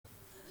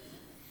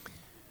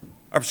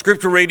Our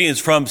scripture reading is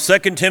from 2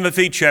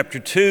 Timothy chapter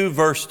 2,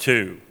 verse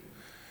 2.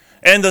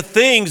 And the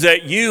things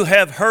that you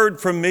have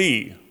heard from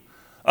me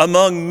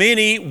among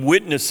many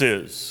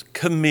witnesses,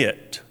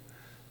 commit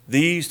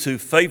these to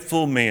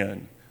faithful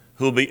men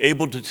who will be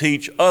able to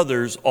teach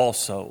others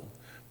also.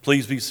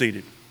 Please be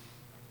seated.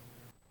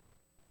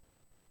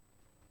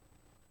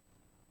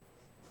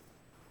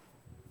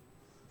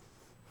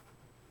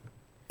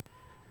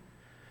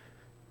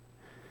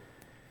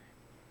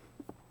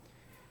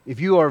 If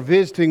you are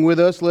visiting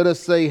with us, let us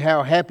say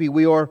how happy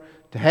we are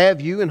to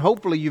have you. And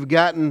hopefully you've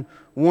gotten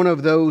one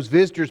of those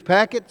visitors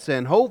packets,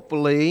 and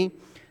hopefully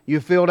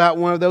you filled out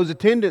one of those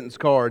attendance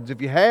cards. If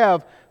you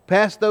have,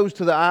 pass those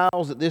to the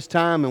aisles at this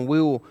time, and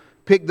we will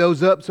pick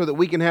those up so that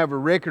we can have a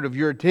record of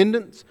your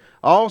attendance.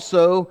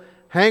 Also,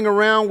 hang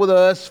around with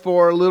us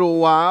for a little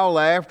while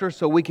after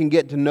so we can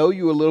get to know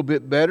you a little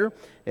bit better,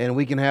 and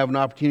we can have an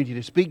opportunity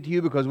to speak to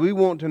you, because we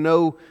want to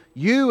know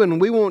you,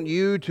 and we want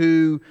you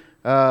to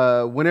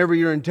whenever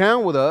you're in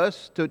town with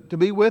us, to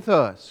be with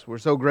us. We're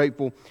so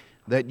grateful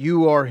that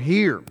you are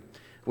here.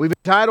 We've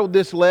entitled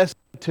this lesson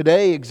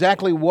today,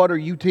 Exactly What Are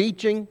You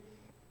Teaching?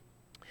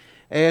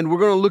 And we're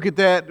going to look at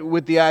that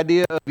with the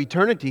idea of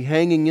eternity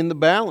hanging in the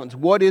balance.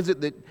 What is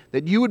it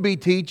that you would be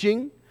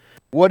teaching?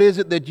 What is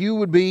it that you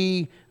would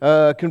be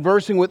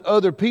conversing with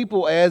other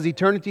people as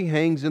eternity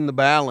hangs in the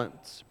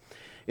balance?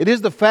 It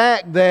is the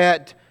fact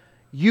that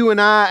you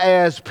and I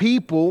as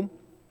people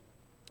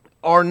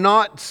are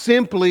not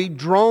simply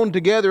drawn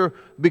together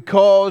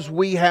because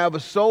we have a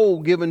soul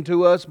given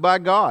to us by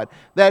God.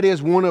 That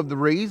is one of the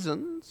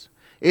reasons.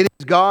 It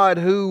is God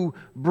who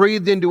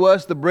breathed into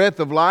us the breath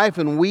of life,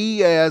 and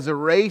we as a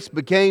race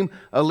became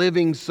a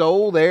living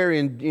soul there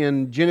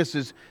in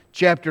Genesis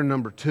chapter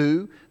number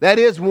 2. That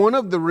is one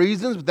of the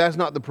reasons, but that's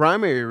not the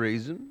primary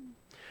reason.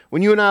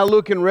 When you and I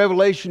look in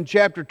Revelation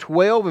chapter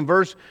 12 and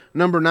verse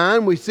number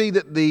 9, we see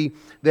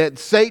that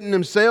Satan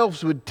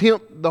himself would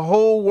tempt the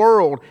whole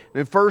world.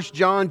 In 1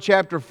 John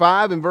chapter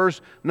 5 and verse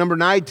number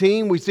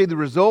 19, we see the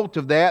result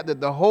of that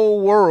the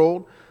whole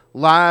world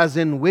lies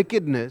in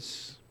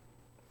wickedness.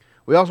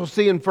 We also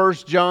see in 1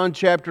 John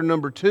chapter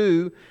number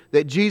 2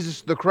 that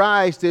Jesus the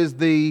Christ is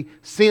the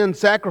sin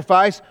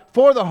sacrifice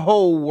for the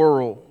whole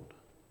world.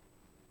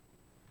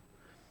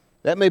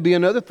 That may be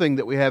another thing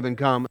that we have in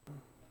common.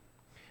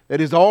 That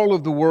is, all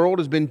of the world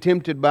has been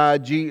tempted by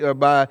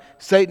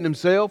Satan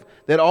himself,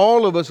 that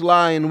all of us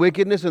lie in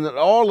wickedness, and that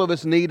all of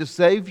us need a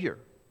Savior.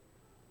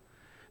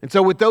 And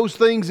so with those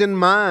things in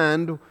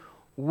mind,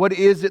 what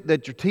is it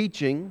that you're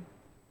teaching?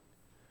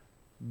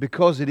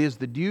 Because it is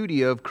the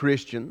duty of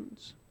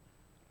Christians,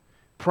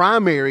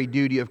 primary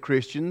duty of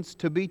Christians,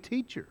 to be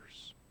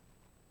teachers.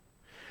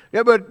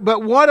 Yeah, but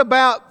what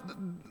about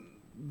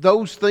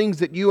those things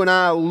that you and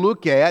I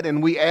look at,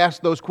 and we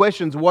ask those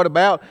questions, what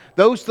about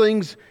those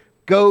things?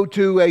 Go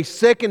to a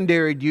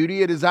secondary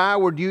duty. It is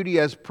our duty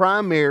as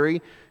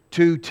primary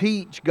to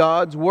teach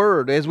God's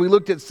Word. As we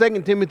looked at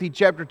 2 Timothy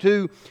chapter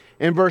 2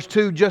 and verse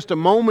 2 just a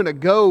moment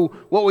ago,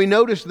 what we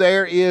noticed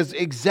there is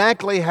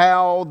exactly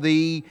how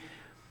the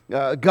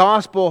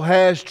gospel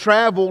has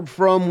traveled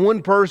from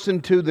one person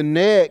to the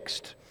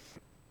next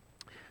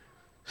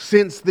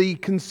since the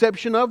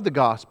conception of the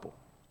gospel.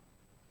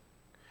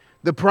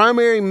 The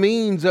primary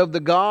means of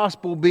the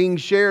gospel being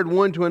shared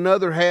one to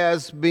another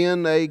has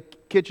been a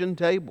kitchen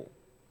table,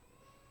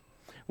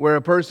 where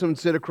a person would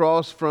sit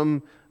across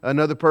from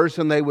another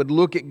person. They would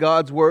look at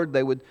God's Word.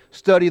 They would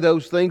study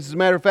those things. As a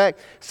matter of fact,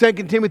 2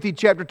 Timothy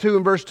chapter 2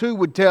 and verse 2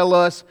 would tell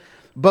us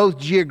both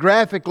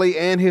geographically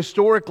and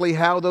historically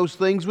how those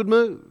things would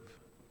move.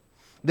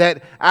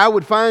 That I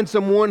would find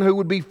someone who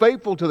would be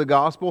faithful to the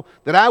gospel,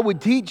 that I would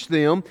teach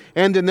them,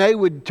 and then they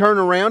would turn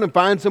around and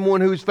find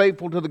someone who is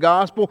faithful to the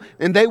gospel,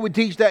 and they would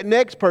teach that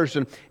next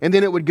person. And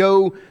then it would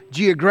go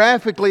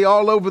geographically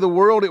all over the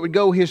world. It would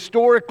go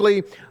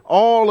historically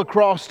all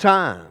across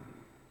time.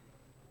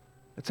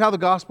 That's how the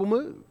gospel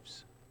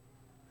moves.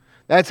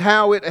 That's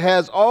how it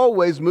has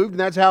always moved, and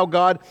that's how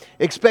God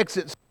expects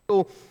it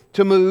still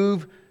to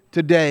move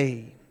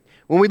today.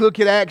 When we look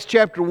at Acts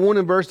chapter 1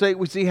 and verse 8,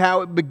 we see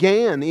how it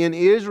began in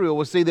Israel.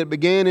 We see that it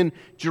began in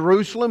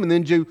Jerusalem, and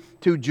then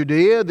to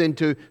Judea, then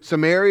to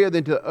Samaria,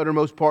 then to the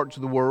uttermost parts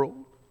of the world.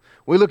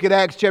 We look at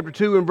Acts chapter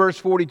 2 and verse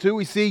 42,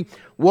 we see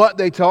what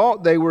they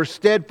taught. They were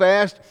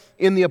steadfast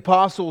in the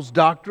apostles'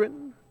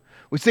 doctrine.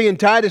 We see in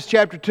Titus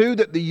chapter 2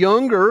 that the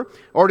younger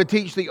are to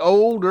teach the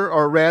older,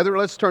 or rather,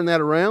 let's turn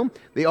that around.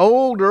 The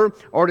older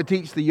are to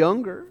teach the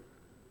younger.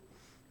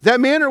 Is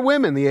that men or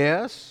women?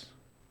 Yes.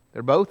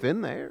 They're both in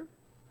there.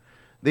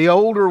 The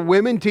older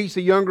women teach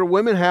the younger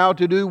women how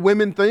to do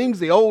women things.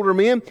 The older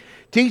men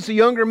teach the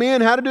younger men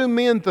how to do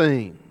men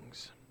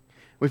things.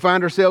 We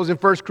find ourselves in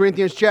 1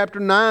 Corinthians chapter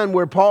 9,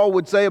 where Paul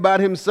would say about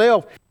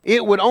himself,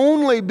 it would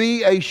only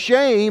be a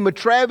shame, a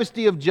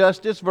travesty of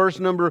justice, verse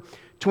number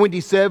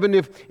 27,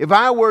 if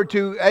I were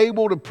to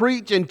able to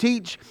preach and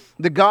teach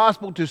the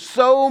gospel to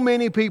so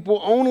many people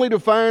only to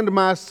find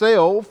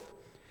myself,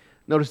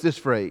 notice this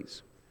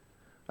phrase,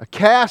 a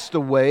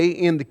castaway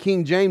in the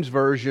King James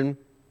Version,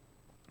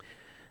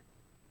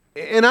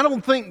 And I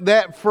don't think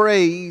that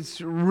phrase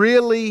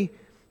really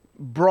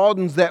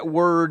broadens that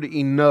word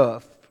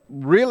enough.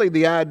 Really,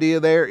 the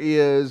idea there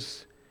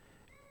is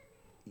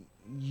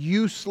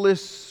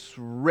useless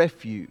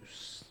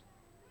refuse.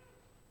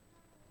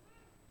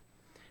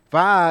 If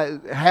I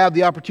have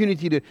the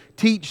opportunity to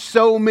teach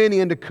so many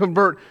and to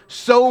convert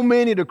so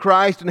many to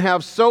Christ and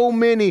have so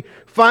many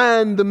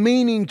find the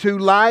meaning to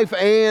life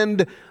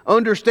and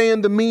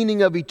understand the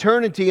meaning of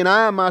eternity, and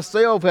I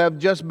myself have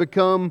just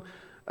become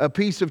a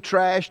piece of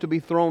trash to be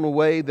thrown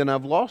away, then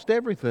I've lost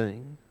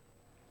everything.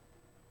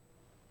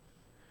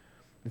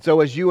 And so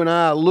as you and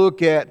I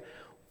look at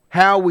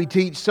how we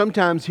teach,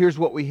 sometimes here's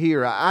what we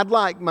hear. I'd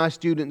like my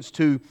students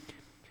to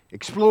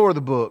explore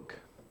the book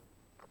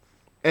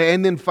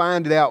and then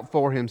find it out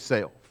for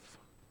himself.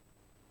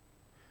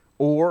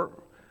 Or,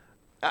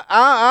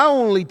 I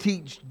only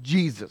teach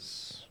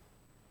Jesus.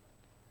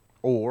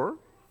 Or,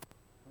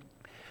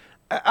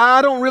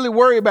 I don't really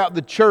worry about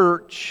the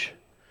church.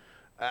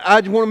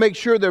 I just want to make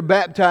sure they're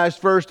baptized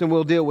first, and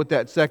we'll deal with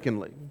that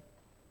secondly.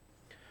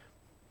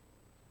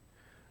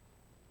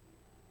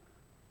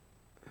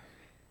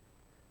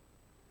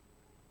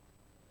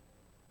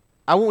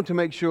 I want to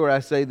make sure I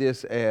say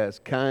this as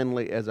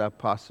kindly as I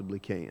possibly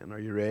can. Are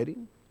you ready?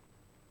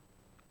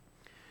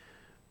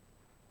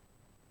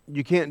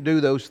 You can't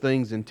do those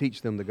things and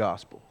teach them the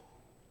gospel.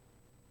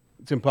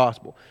 It's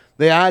impossible.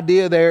 The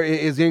idea there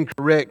is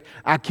incorrect.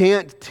 I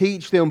can't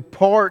teach them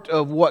part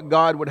of what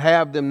God would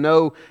have them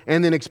know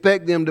and then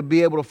expect them to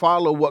be able to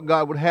follow what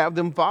God would have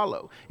them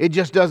follow. It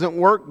just doesn't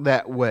work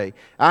that way.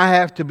 I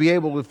have to be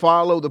able to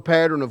follow the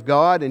pattern of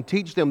God and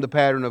teach them the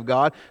pattern of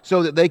God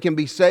so that they can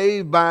be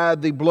saved by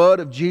the blood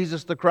of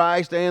Jesus the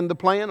Christ and the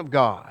plan of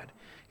God.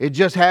 It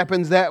just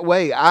happens that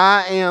way.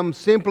 I am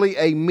simply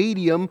a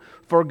medium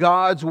for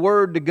God's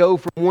Word to go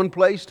from one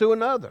place to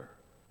another.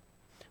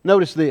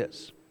 Notice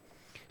this.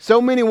 So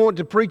many want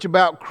to preach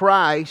about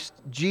Christ,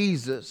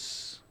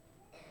 Jesus,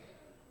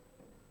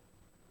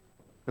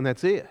 and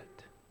that's it.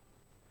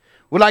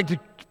 We like to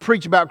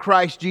preach about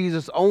Christ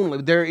Jesus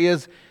only.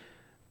 There's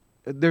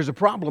a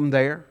problem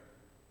there.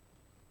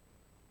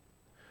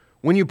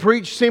 When you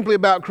preach simply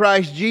about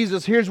Christ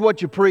Jesus, here's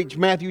what you preach.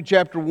 Matthew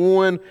chapter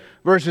 1,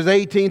 verses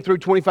 18 through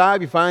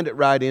 25, you find it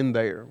right in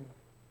there.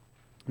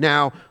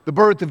 Now, the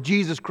birth of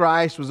Jesus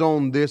Christ was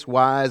on this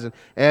wise, and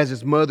as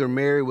His mother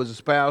Mary was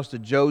espoused to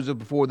Joseph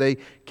before they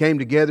came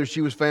together, she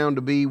was found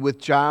to be with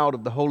child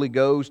of the Holy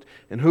Ghost.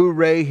 And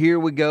hooray, here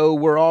we go.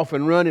 We're off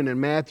and running in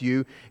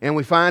Matthew, and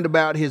we find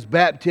about His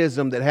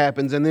baptism that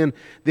happens, and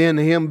then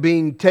Him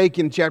being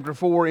taken, chapter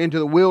 4, into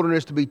the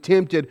wilderness to be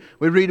tempted.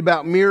 We read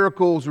about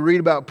miracles, we read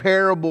about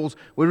parables,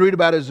 we read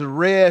about His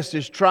arrest,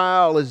 His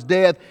trial, His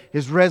death,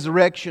 His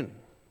resurrection.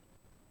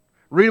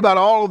 Read about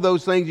all of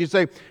those things. You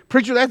say,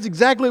 preacher, that's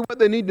exactly what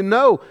they need to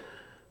know.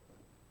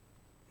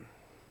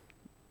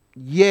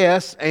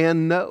 Yes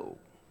and no.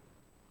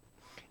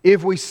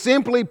 If we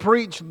simply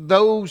preach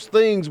those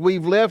things,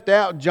 we've left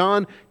out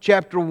John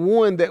chapter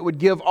 1 that would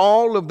give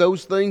all of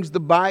those things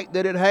the bite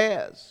that it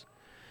has.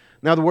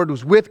 Now the Word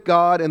was with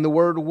God, and the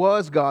Word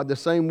was God. The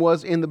same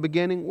was in the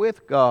beginning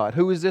with God.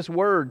 Who is this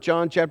Word?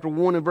 John chapter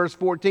 1 and verse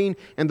 14.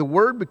 And the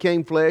Word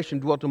became flesh and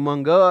dwelt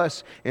among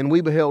us, and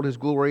we beheld His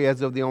glory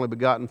as of the only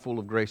begotten, full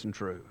of grace and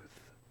truth.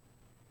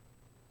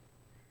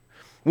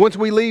 Once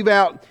we leave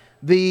out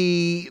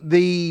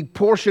the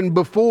portion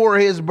before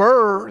His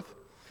birth,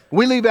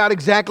 we leave out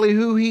exactly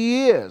who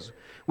He is.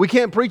 We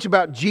can't preach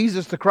about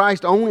Jesus the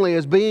Christ only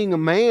as being a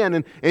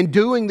man and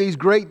doing these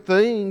great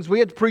things. We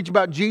have to preach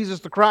about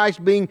Jesus the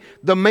Christ being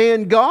the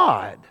man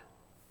God.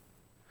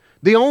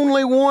 The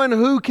only one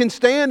who can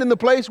stand in the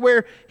place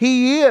where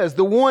He is.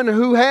 The one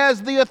who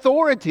has the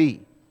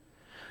authority.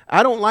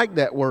 I don't like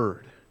that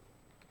word.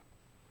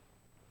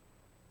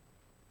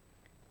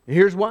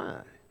 Here's why.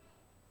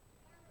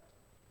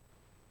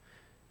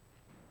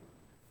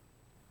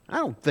 I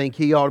don't think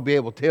He ought to be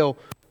able to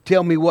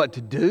tell me what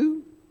to do.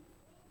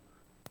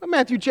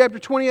 Matthew chapter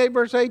 28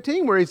 verse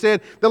 18 where He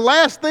said the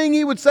last thing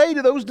He would say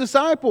to those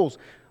disciples,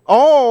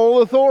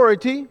 all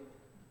authority,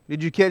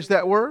 did you catch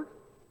that word?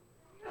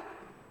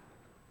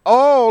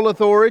 All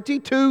authority,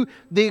 to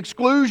the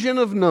exclusion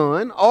of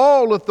none,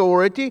 all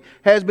authority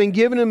has been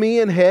given to me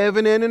in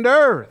heaven and in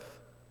earth.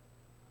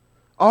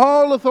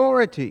 All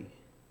authority.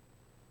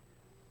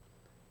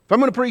 If I'm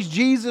going to preach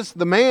Jesus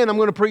the man, I'm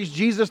going to preach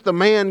Jesus the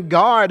man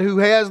God who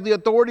has the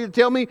authority to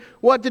tell me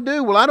what to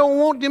do. Well, I don't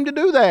want Him to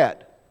do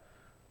that.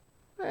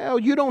 Well,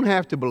 you don't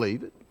have to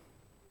believe it.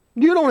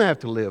 You don't have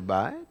to live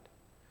by it.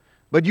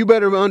 But you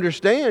better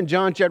understand,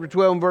 John chapter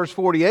 12 and verse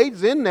 48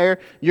 is in there.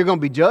 You're going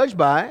to be judged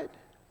by it.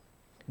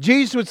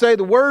 Jesus would say,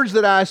 the words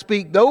that I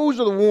speak,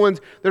 those are the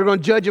ones that are going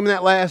to judge Him in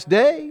that last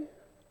day.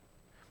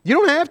 You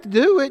don't have to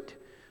do it.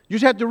 You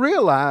just have to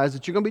realize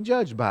that you're going to be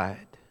judged by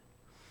it.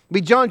 It'll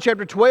be John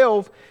chapter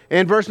 12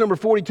 and verse number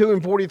 42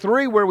 and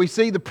 43 where we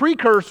see the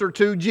precursor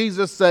to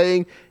Jesus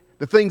saying,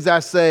 the things I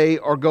say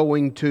are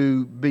going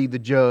to be the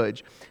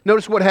judge.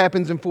 Notice what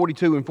happens in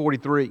 42 and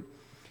 43.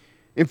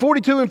 In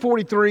 42 and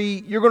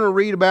 43, you're going to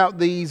read about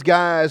these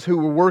guys who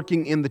were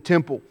working in the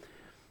temple.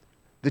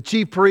 The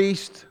chief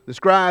priests, the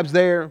scribes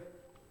there,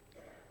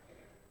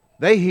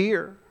 they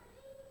hear.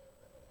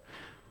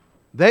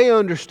 They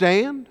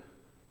understand.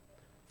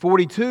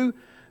 42,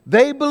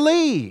 they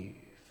believe.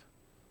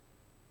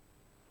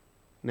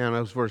 Now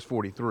notice verse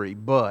 43,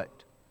 but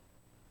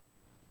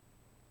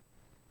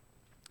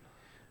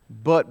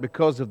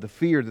because of the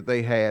fear that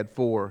they had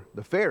for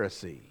the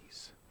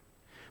Pharisees,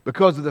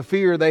 because of the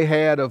fear they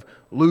had of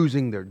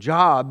losing their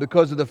job,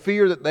 because of the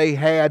fear that they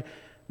had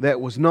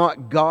that was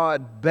not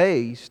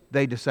God-based,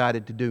 they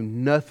decided to do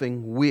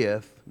nothing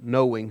with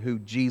knowing who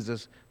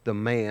Jesus, the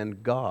man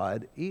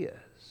God, is.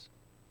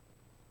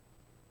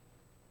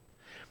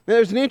 Now,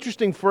 there's an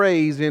interesting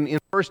phrase in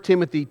 1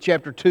 Timothy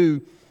chapter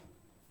 2,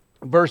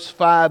 verse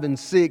 5 and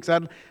 6.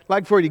 I'd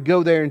like for you to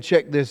go there and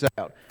check this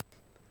out.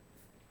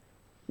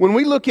 When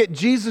we look at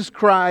Jesus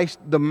Christ,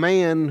 the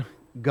man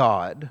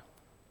God,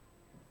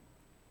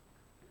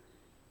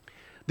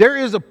 there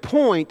is a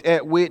point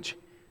at which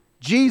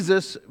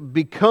Jesus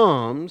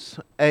becomes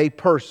a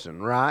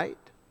person, right?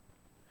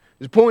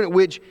 There's a point at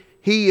which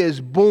He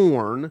is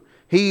born.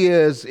 He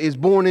is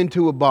born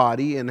into a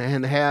body and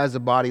has a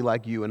body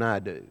like you and I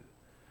do.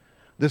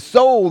 The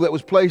soul that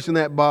was placed in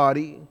that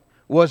body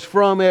was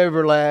from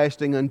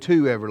everlasting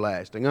unto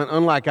everlasting,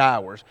 unlike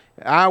ours.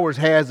 Ours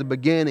has a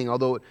beginning,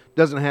 although it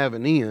doesn't have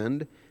an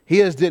end.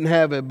 His didn't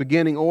have a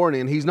beginning or an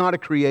end. He's not a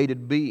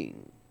created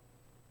being.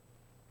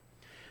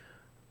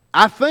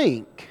 I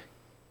think,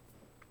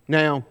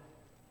 now,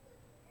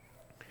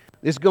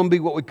 this is going to be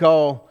what we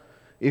call,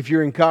 if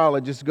you're in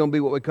college, this is going to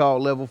be what we call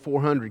level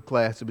 400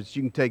 classes, but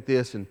you can take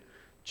this and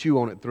chew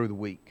on it through the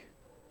week.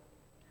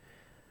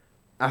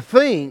 I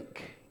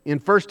think in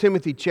 1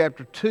 Timothy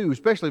chapter 2,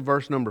 especially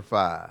verse number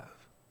 5,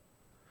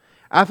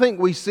 I think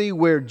we see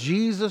where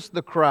Jesus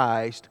the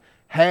Christ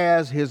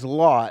has His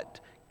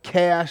lot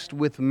cast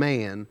with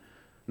man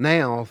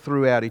now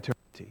throughout eternity.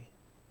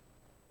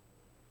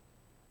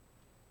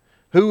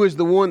 Who is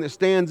the one that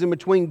stands in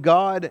between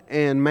God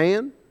and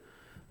man?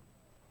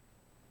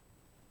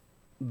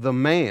 The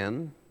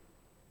man,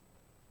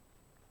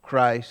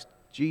 Christ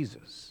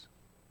Jesus.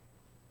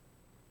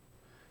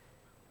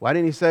 Why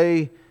didn't He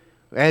say,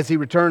 as He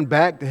returned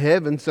back to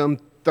heaven some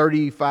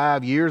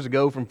 35 years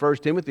ago from 1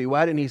 Timothy,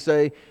 why didn't He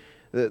say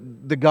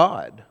the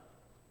God,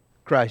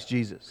 Christ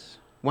Jesus?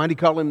 Why did He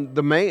call Him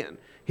the man?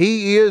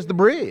 He is the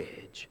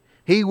bridge.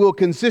 He will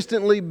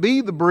consistently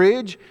be the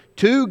bridge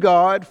to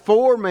God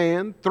for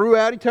man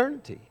throughout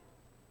eternity.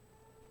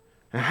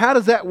 Now, how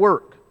does that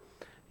work?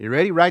 You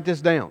ready? Write this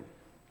down.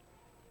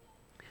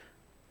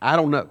 I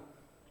don't know.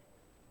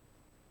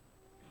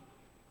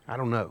 I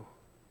don't know.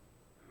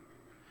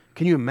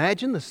 Can you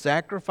imagine the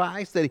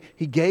sacrifice that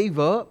He gave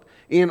up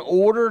in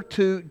order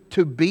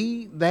to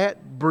be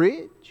that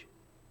bridge?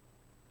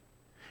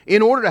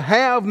 In order to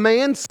have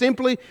man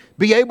simply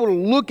be able to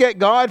look at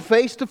God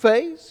face to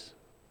face?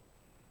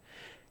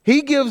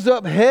 He gives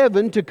up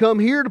heaven to come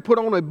here to put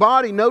on a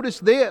body, notice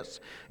this,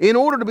 in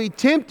order to be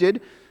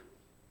tempted.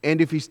 And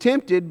if He's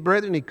tempted,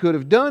 brethren, He could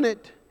have done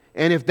it.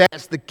 And if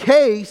that's the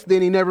case,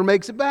 then He never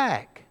makes it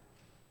back.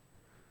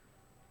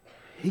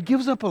 He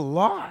gives up a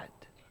lot.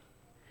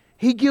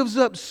 He gives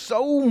up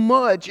so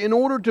much in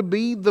order to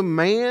be the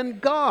man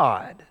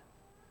God.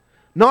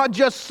 Not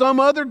just some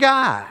other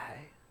guy.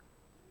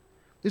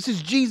 This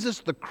is Jesus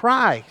the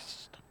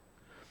Christ.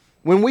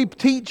 When we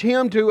teach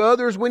Him to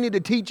others, we need to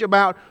teach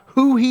about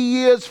who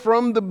He is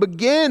from the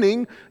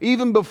beginning,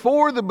 even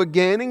before the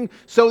beginning,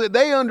 so that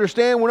they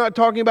understand we're not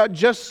talking about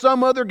just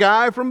some other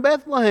guy from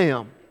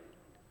Bethlehem.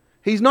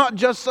 He's not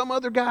just some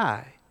other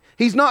guy.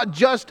 He's not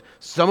just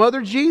some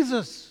other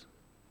Jesus.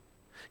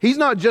 He's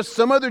not just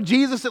some other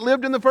Jesus that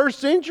lived in the first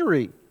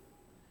century.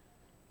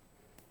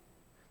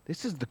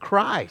 This is the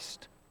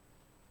Christ.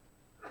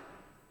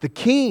 The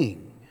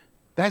King.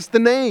 That's the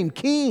name,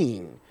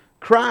 King.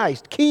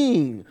 Christ,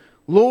 King,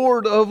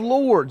 Lord of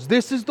Lords.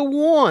 This is the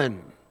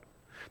one.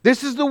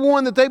 This is the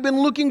one that they've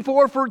been looking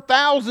for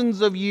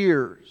thousands of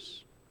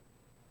years.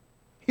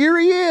 Here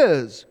He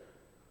is,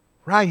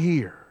 right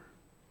here.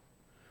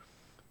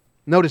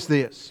 Notice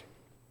this.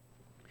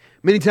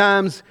 Many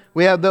times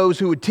we have those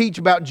who would teach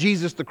about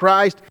Jesus the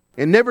Christ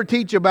and never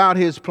teach about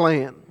His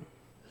plan.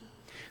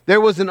 There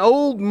was an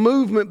old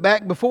movement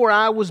back before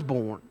I was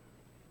born.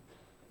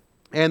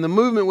 And the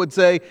movement would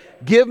say,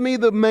 give me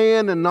the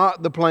man and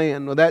not the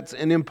plan. Well, that's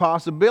an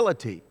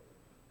impossibility.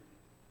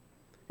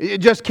 It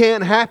just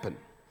can't happen.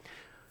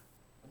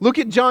 Look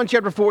at John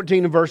chapter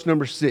 14 and verse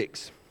number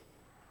 6.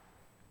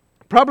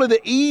 Probably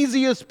the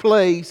easiest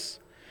place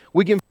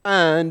we can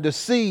find to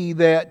see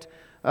that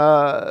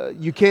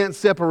you can't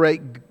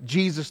separate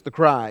Jesus the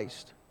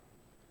Christ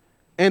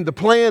and the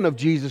plan of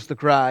Jesus the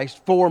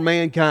Christ for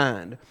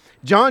mankind.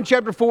 John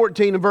chapter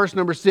 14 and verse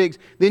number 6.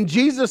 Then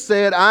Jesus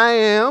said, I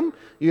am,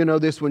 you know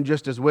this one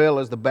just as well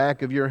as the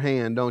back of your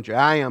hand, don't you?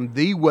 I am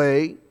the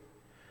way,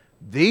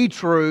 the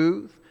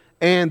truth,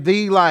 and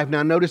the life.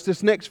 Now notice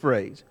this next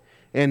phrase.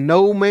 And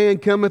no man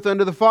cometh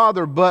unto the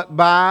Father but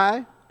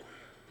by,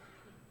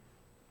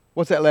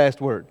 what's that last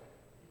word?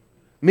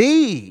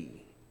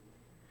 Me.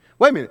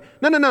 Wait a minute.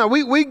 No.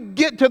 We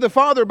get to the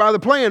Father by the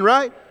plan,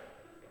 right?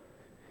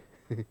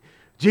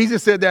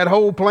 Jesus said that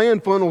whole plan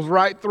funnels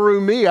right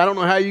through me. I don't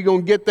know how you're going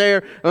to get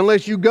there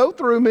unless you go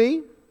through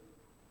me.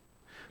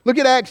 Look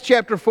at Acts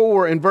chapter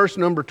 4 and verse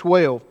number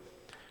 12.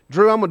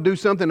 Drew, I'm going to do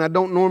something I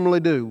don't normally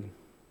do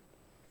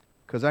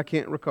because I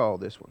can't recall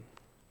this one.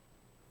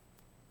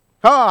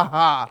 Ha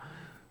ha!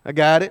 I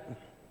got it.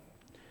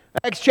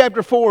 Acts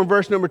chapter 4 and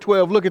verse number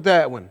 12. Look at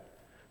that one.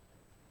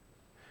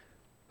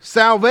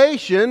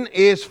 Salvation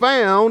is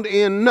found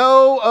in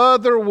no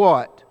other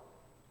what?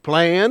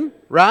 Plan,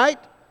 right?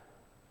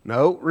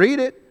 No, read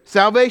it.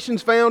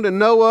 Salvation's found in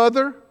no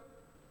other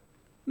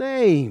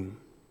name.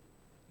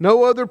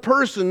 No other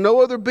person,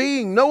 no other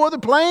being, no other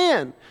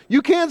plan.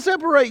 You can't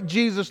separate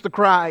Jesus the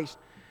Christ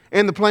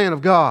and the plan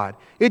of God.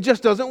 It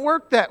just doesn't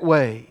work that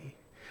way.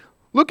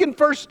 Look in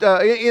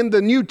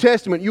the New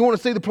Testament. You want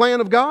to see the plan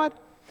of God?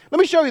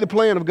 Let me show you the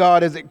plan of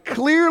God as it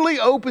clearly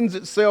opens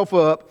itself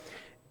up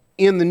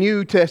in the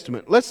New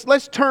Testament.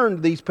 Let's turn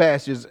to these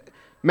passages.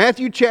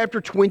 Matthew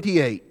chapter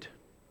 28.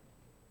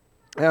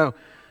 Now,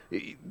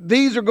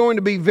 these are going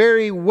to be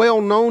very well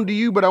known to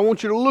you, but I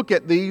want you to look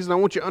at these and I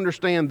want you to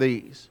understand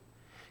these.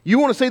 You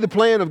want to see the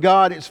plan of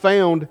God, it's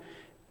found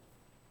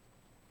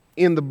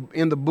in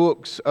the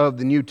books of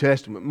the New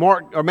Testament.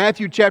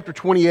 Matthew chapter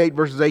 28,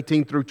 verses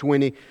 18 through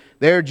 20.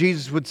 There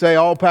Jesus would say,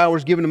 all power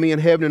is given to me in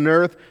heaven and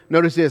earth.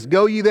 Notice this,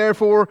 go ye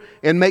therefore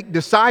and make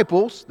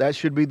disciples. That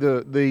should be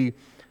the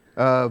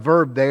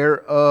verb there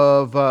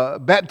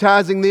of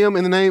baptizing them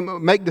in the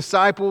name, make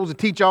disciples and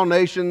teach all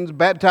nations,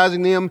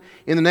 baptizing them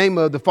in the name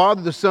of the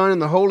Father, the Son,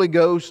 and the Holy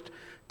Ghost,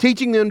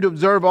 teaching them to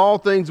observe all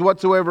things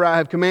whatsoever I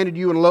have commanded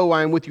you, and lo,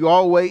 I am with you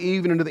always,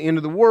 even unto the end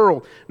of the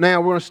world. Now,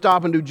 we're going to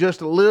stop and do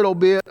just a little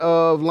bit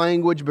of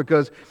language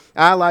because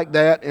I like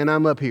that, and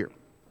I'm up here.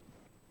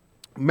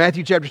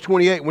 Matthew chapter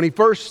 28, when he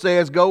first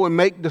says, go and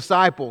make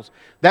disciples,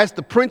 that's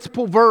the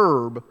principal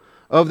verb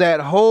of that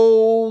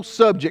whole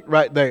subject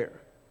right there.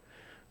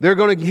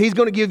 He's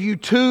going to give you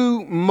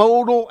two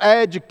modal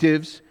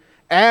adjectives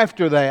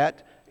after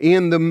that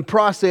in the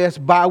process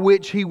by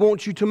which he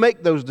wants you to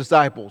make those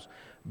disciples.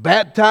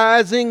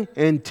 Baptizing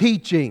and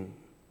teaching.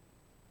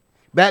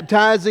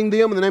 Baptizing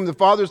them in the name of the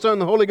Father, Son,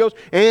 and the Holy Ghost,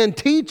 and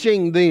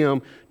teaching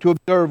them to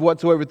observe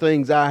whatsoever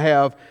things I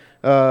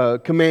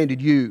have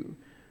commanded you.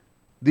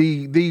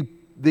 The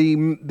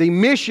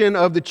mission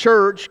of the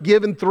church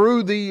given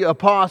through the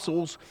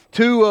apostles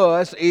to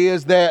us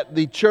is that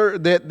the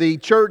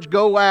church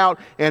go out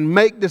and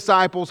make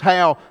disciples.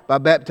 How? By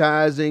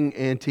baptizing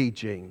and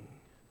teaching.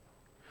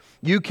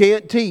 You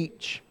can't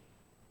teach.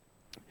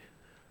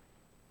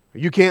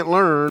 You can't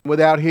learn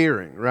without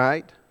hearing,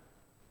 right?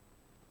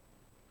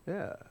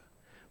 Yeah.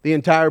 The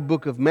entire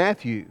book of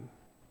Matthew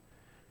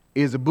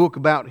is a book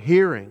about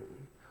hearing.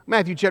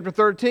 Matthew chapter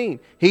 13.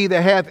 He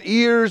that hath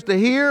ears to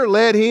hear,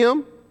 let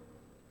him.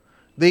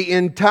 The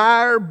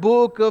entire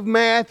book of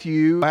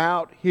Matthew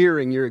about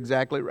hearing. You're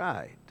exactly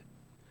right.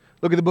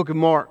 Look at the book of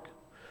Mark.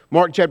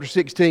 Mark chapter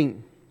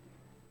 16.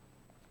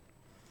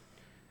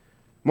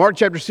 Mark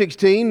chapter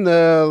 16,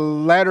 the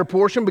latter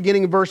portion,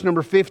 beginning in verse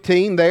number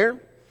 15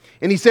 there.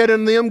 And he said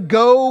unto them,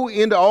 go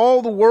into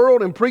all the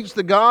world and preach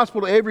the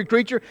gospel to every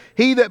creature.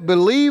 He that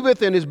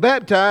believeth and is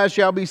baptized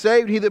shall be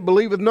saved. He that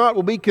believeth not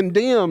will be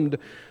condemned.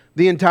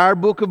 The entire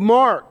book of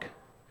Mark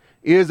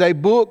is a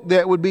book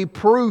that would be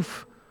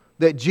proof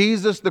that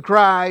Jesus the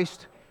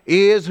Christ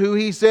is who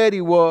He said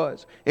He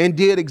was and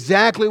did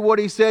exactly what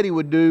He said He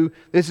would do.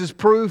 This is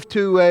proof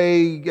to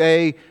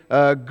a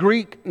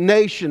Greek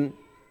nation.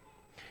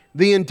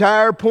 The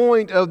entire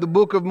point of the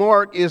book of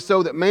Mark is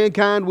so that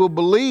mankind will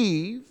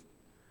believe.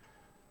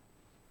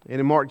 And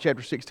in Mark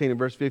chapter 16 and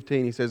verse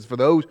 15, he says, for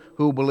those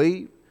who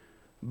believe,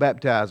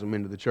 baptize them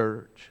into the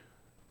church.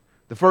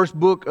 The first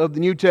book of the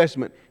New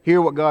Testament, hear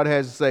what God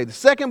has to say. The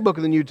second book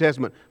of the New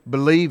Testament,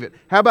 believe it.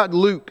 How about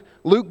Luke?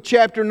 Luke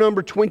chapter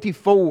number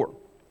 24.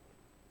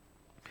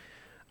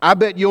 I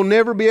bet you'll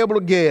never be able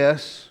to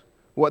guess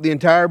what the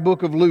entire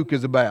book of Luke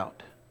is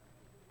about.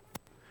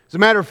 As a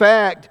matter of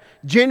fact,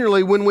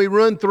 generally when we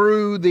run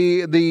through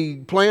the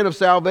plan of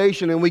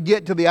salvation and we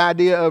get to the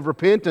idea of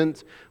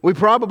repentance, we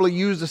probably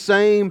use the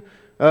same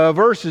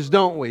verses,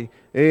 don't we?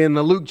 In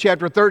Luke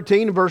chapter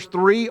 13, verse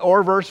 3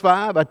 or verse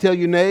 5, I tell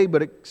you nay,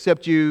 but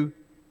except you...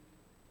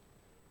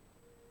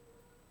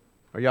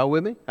 Are y'all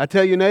with me? I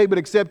tell you nay, but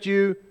except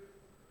you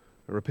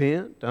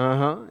repent.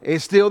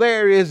 It's still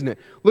there, isn't it?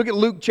 Look at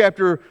Luke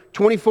chapter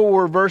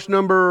 24, verse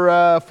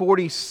number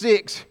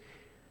 46.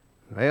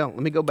 Well, let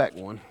me go back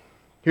one.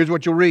 Here's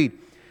what you'll read.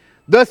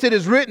 Thus it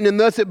is written, and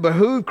thus it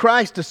behooved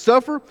Christ to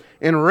suffer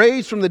and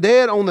raise from the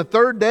dead on the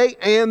third day,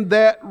 and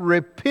that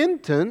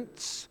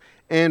repentance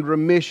and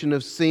remission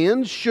of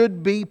sins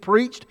should be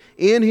preached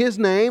in His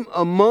name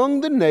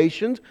among the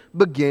nations,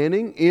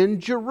 beginning in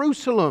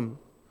Jerusalem.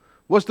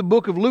 What's the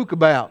book of Luke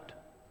about?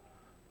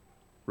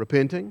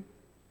 Repenting.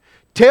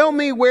 Tell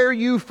me where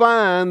you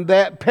find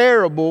that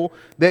parable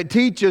that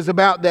teaches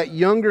about that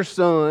younger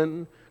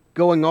son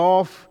going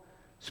off,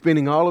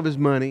 spending all of his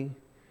money,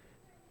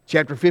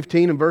 Chapter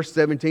 15 and verse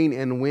 17,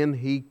 and when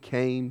he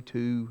came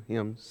to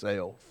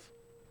himself.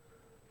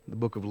 The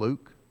book of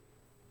Luke.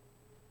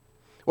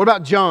 What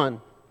about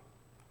John?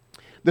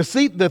 The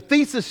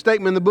thesis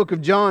statement in the book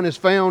of John is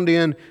found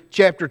in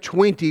chapter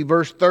 20,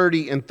 verse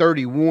 30 and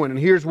 31. And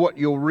here's what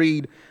you'll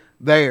read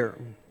there.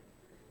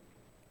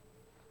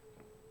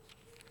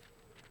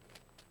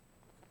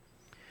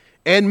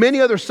 And many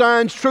other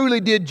signs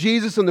truly did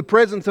Jesus in the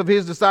presence of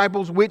his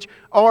disciples, which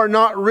are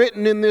not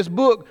written in this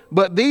book.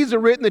 But these are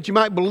written that you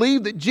might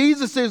believe that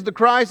Jesus is the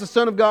Christ, the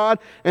Son of God,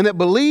 and that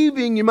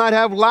believing you might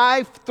have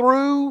life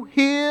through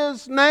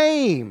his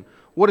name.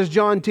 What is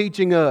John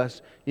teaching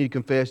us? You need to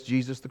confess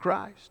Jesus the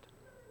Christ.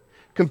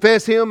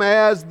 Confess him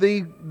as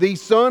the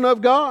Son of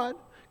God.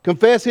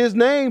 Confess his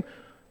name.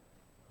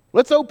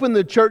 Let's open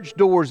the church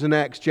doors in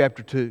Acts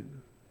chapter 2.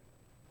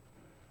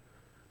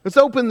 Let's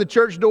open the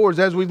church doors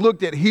as we've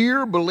looked at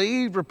hear,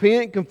 believe,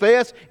 repent,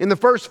 confess in the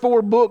first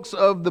 4 books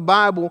of the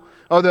Bible,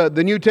 or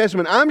the New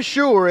Testament. I'm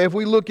sure if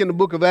we look in the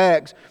book of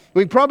Acts,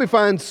 we can probably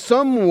find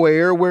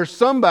somewhere where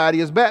somebody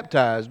is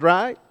baptized,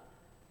 right?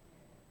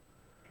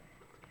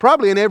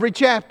 Probably in every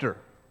chapter.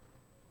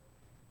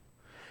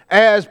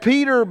 As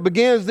Peter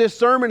begins this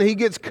sermon, he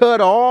gets cut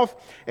off.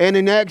 And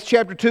in Acts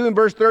chapter 2 and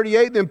verse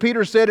 38, then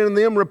Peter said unto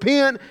them,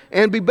 repent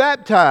and be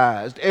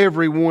baptized,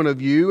 every one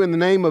of you, in the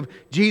name of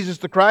Jesus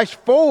the Christ,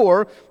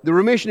 for the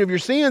remission of your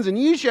sins, and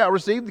ye shall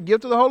receive the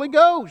gift of the Holy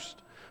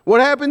Ghost.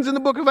 What happens in the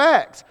book of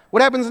Acts?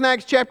 What happens in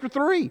Acts chapter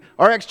 3,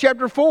 or Acts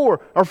chapter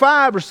 4, or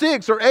 5, or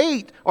 6, or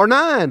 8, or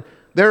 9?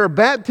 There are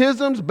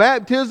baptisms.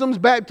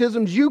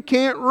 You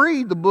can't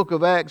read the book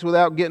of Acts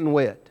without getting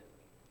wet.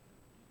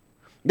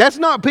 That's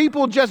not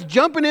people just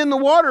jumping in the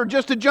water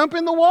just to jump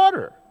in the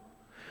water.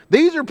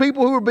 These are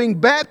people who are being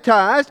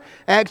baptized,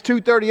 Acts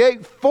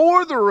 2:38,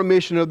 for the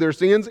remission of their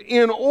sins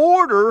in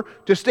order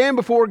to stand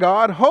before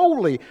God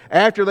holy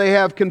after they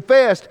have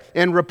confessed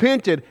and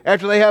repented,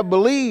 after they have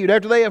believed,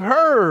 after they have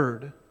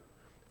heard.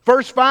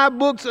 First 5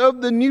 books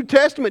of the New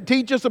Testament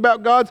teach us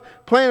about God's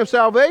plan of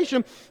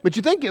salvation, but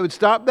you think it would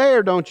stop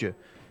there, don't you?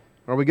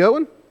 Are we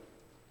going?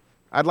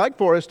 I'd like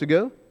for us to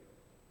go.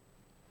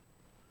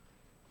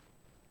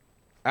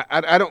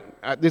 I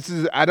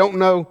don't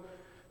know.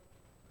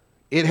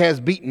 It has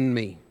beaten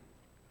me.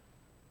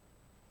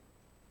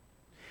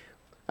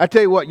 I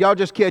tell you what, y'all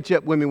just catch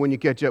up with me when you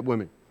catch up with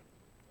me.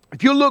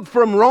 If you look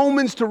from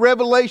Romans to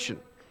Revelation,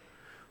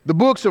 the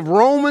books of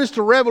Romans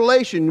to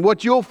Revelation,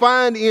 what you'll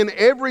find in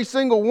every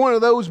single one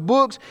of those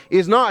books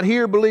is not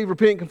hear, believe,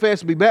 repent,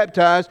 confess, and be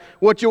baptized.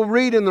 What you'll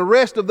read in the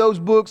rest of those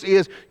books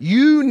is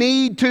you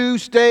need to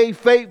stay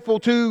faithful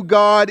to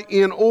God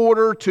in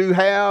order to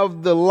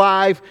have the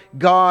life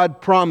God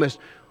promised.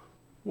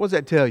 What does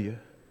that tell you?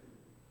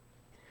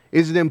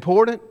 Is it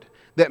important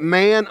that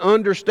man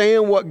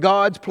understand what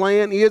God's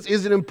plan is?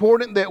 Is it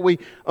important that we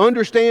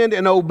understand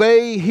and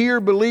obey,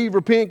 hear, believe,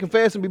 repent,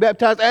 confess, and be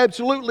baptized?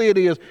 Absolutely it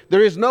is.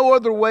 There is no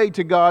other way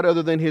to God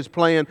other than his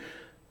plan.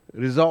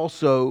 It is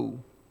also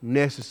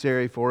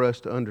necessary for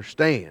us to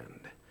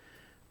understand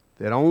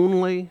that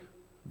only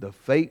the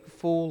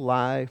faithful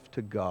life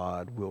to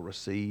God will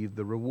receive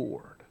the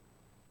reward.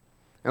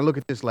 Now look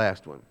at this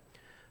last one.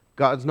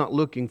 God's not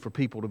looking for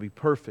people to be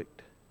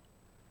perfect,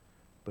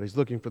 but he's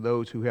looking for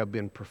those who have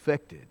been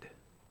perfected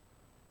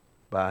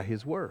by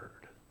his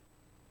word.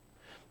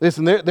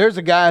 Listen, there's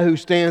a guy who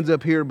stands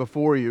up here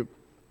before you,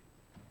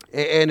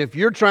 and if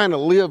you're trying to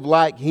live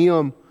like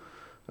him,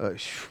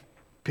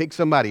 pick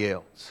somebody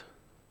else.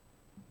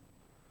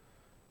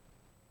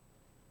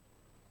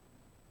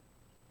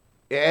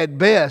 At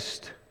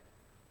best,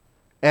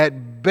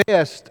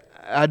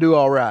 I do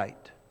all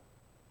right.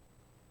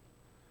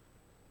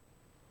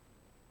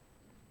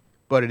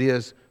 But it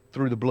is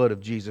through the blood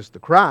of Jesus the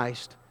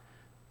Christ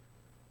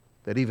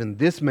that even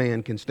this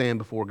man can stand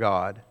before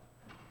God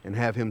and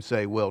have him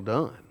say, well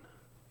done.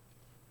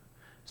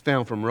 It's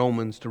found from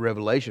Romans to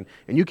Revelation.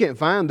 And you can't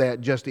find that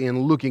just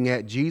in looking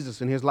at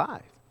Jesus and his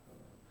life.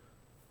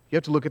 You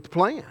have to look at the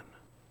plan.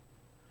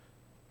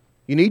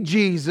 You need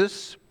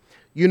Jesus.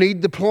 You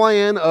need the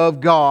plan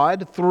of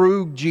God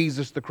through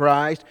Jesus the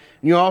Christ.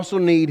 And you also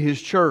need his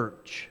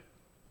church.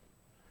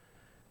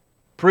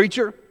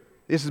 Preacher,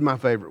 this is my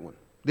favorite one.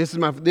 This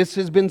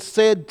has been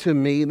said to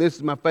me, and this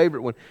is my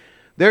favorite one.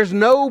 There's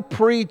no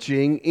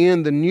preaching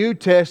in the New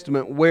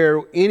Testament where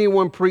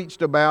anyone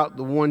preached about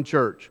the one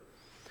church.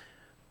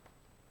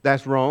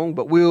 That's wrong,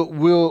 but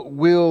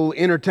we'll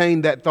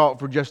entertain that thought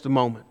for just a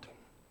moment.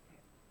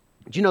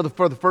 Do you know that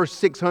for the first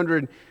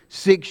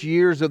 606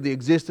 years of the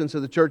existence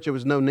of the church, there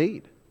was no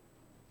need?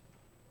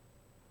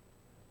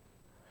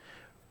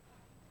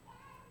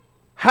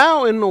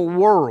 How in the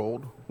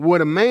world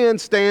would a man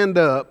stand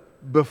up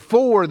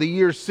before the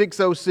year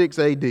 606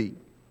 AD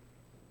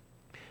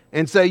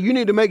and say, you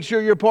need to make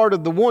sure you're part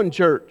of the one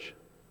church?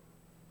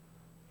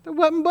 There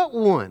wasn't but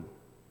one.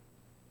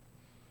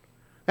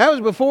 That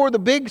was before the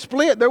big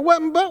split. There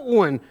wasn't but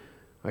one.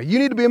 You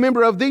need to be a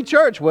member of the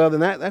church. Well, then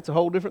that's a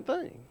whole different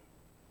thing.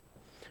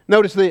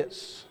 Notice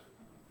this.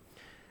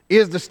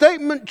 Is the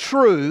statement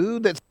true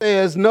that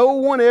says no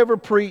one ever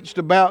preached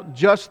about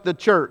just the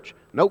church?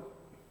 Nope.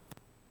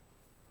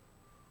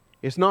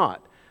 It's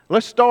not.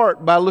 Let's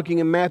start by looking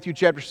in Matthew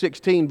chapter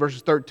 16,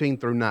 verses 13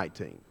 through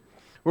 19.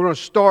 We're going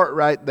to start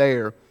right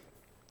there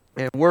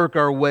and work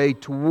our way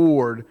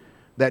toward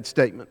that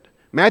statement.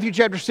 Matthew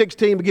chapter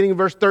 16, beginning in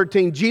verse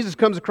 13, Jesus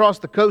comes across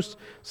the coast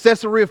of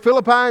Caesarea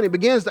Philippi, and he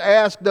begins to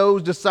ask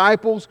those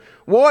disciples,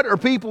 "What are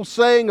people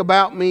saying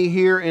about me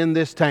here in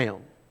this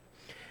town?"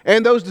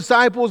 And those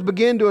disciples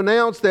begin to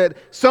announce that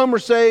some are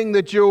saying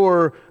that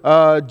you're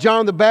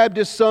John the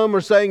Baptist, some are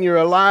saying you're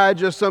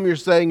Elijah, some are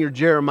saying you're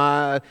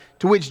Jeremiah.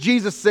 To which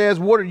Jesus says,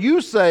 "What are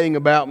you saying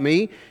about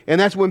me?" And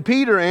that's when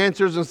Peter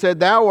answers and said,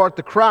 "Thou art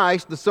the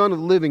Christ, the Son of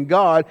the living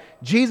God."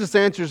 Jesus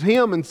answers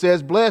him and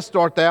says, "Blessed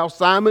art thou,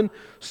 Simon,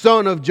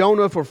 son of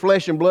Jonah, for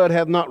flesh and blood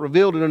hath not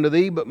revealed it unto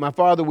thee, but my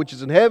Father which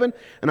is in heaven.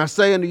 And I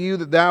say unto you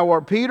that thou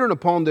art Peter, and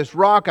upon this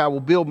rock I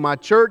will build my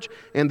church,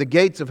 and the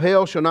gates of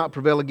hell shall not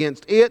prevail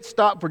against it."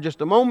 Stop for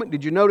just a moment.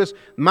 Did you notice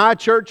my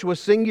church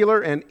was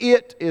singular and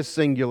it is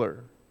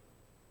singular?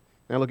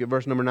 Now look at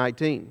verse number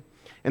 19.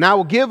 "And I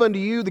will give unto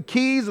you the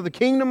keys of the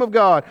kingdom of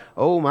God."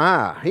 Oh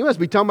my, he must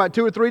be talking about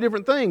 2 or 3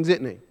 different things,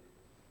 isn't he?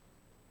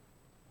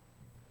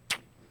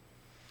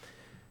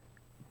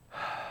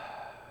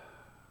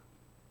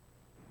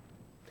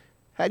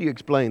 How do you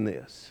explain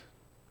this?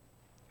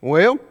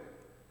 Well,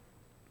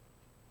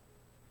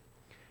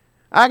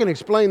 I can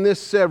explain this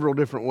several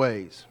different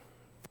ways.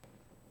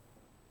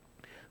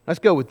 Let's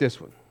go with this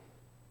one.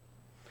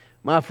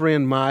 My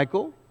friend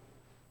Michael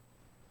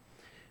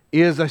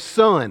is a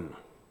son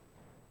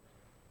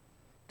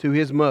to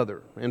his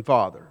mother and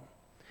father.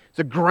 He's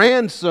a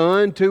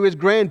grandson to his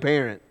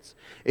grandparents.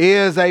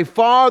 Is a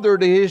father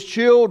to his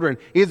children,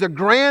 is a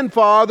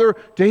grandfather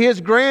to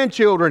his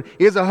grandchildren,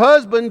 is a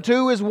husband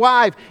to his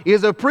wife,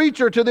 is a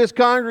preacher to this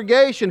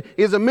congregation,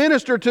 is a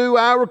minister to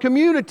our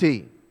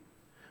community.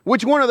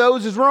 Which one of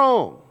those is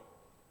wrong?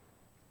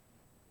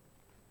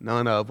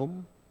 None of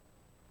them.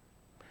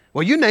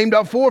 Well, you named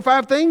up 4 or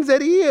 5 things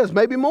that he is,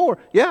 maybe more.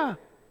 Yeah,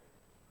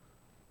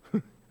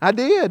 I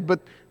did,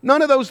 but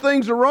none of those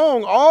things are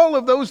wrong. All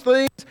of those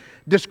things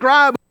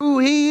describe who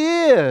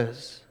he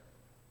is.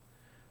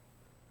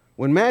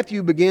 When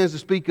Matthew begins to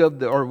speak of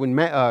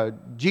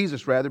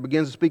Jesus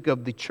begins to speak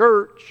of the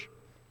church,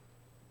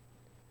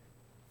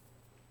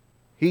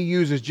 he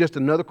uses just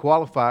another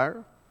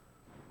qualifier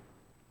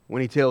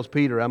when he tells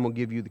Peter, "I'm going to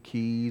give you the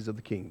keys of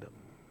the kingdom."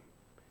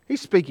 He's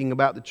speaking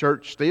about the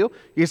church still.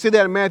 You can see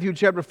that in Matthew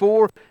chapter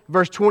 4,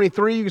 verse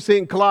 23. You can see it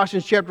in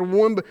Colossians chapter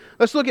 1. But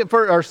let's look at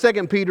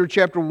 2 Peter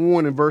chapter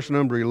 1 and verse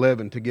number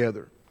 11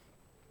 together.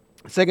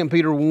 2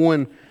 Peter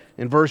 1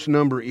 and verse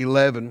number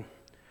 11.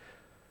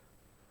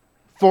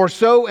 "For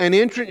so an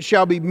entrance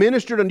shall be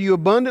ministered unto you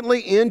abundantly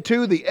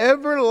into the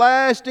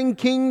everlasting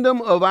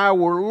kingdom of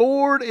our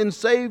Lord and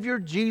Savior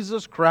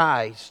Jesus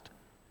Christ."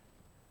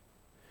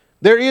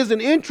 There is an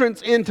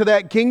entrance into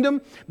that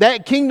kingdom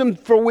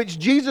for which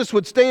Jesus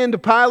would stand to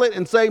Pilate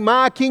and say,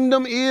 "My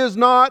kingdom is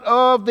not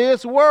of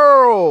this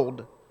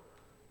world."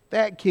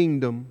 That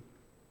kingdom.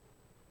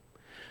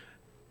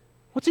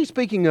 What's he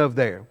speaking of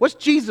there? What's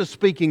Jesus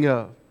speaking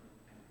of?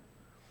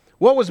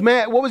 What was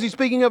he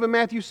speaking of in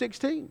Matthew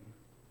 16?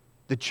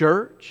 The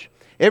church.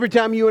 Every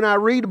time you and I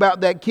read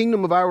about that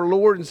kingdom of our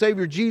Lord and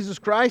Savior Jesus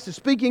Christ, it's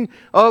speaking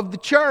of the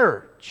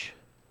church.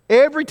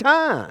 Every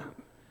time.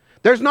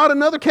 There's not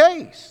another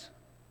case.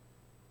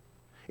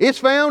 It's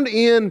found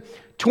in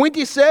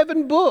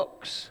 27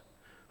 books,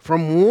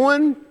 from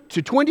 1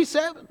 to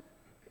 27.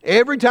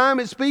 Every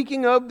time it's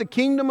speaking of the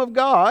kingdom of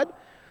God,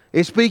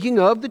 it's speaking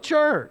of the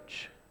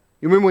church.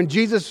 You remember when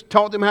Jesus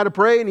taught them how to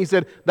pray and he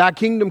said, "Thy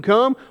kingdom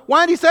come"?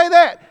 Why did he say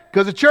that?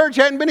 Because the church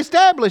hadn't been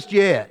established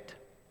yet.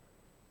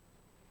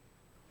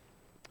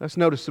 Let's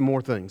notice some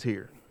more things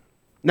here.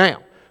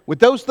 Now, with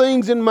those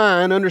things in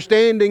mind,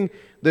 understanding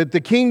that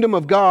the kingdom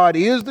of God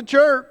is the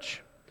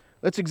church,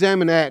 let's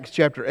examine Acts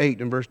chapter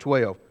 8 and verse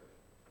 12.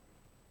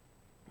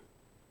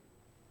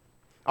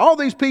 All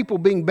these people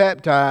being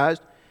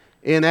baptized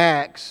in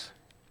Acts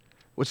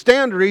would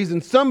stand to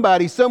reason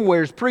somebody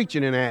somewhere is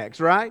preaching in Acts,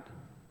 right?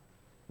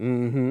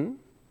 Look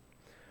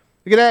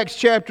at Acts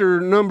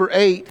chapter number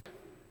 8.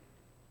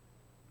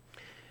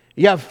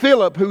 You have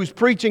Philip who's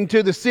preaching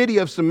to the city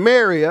of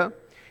Samaria.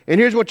 And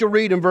here's what you'll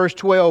read in verse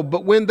 12.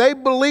 "But when they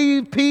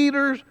believed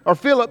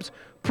Philip's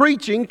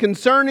preaching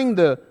concerning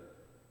the"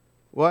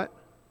 what?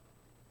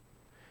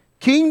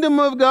 "Kingdom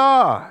of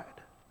God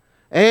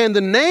and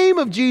the name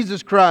of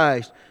Jesus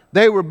Christ,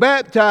 they were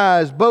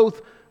baptized,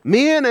 both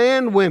men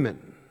and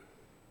women."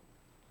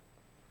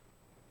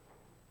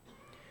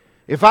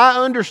 If I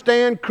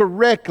understand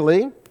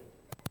correctly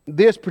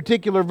this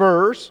particular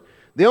verse,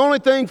 the only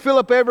thing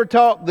Philip ever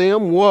taught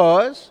them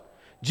was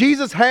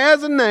Jesus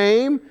has a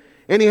name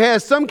and he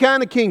has some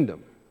kind of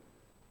kingdom.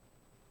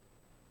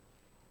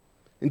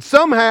 And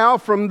somehow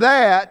from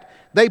that,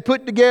 they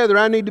put together,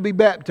 "I need to be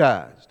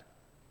baptized."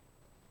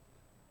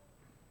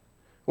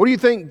 What do you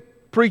think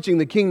preaching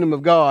the kingdom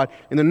of God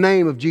in the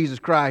name of Jesus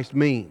Christ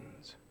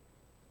means?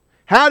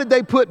 How did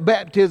they put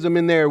baptism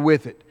in there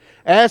with it?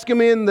 Ask him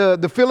in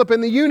the Philip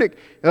and the eunuch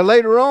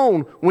later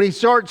on when he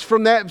starts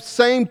from that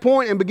same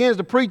point and begins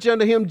to preach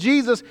unto him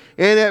Jesus.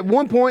 And at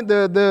one point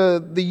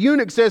the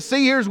eunuch says,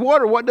 see, here's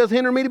water. What does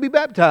hinder me to be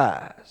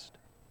baptized?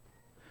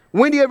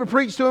 When do you ever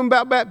preach to him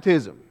about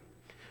baptism?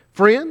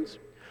 Friends,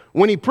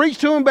 when he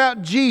preached to him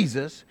about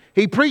Jesus,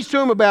 he preached to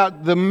him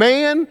about the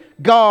man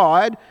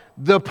God,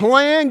 the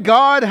plan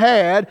God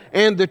had,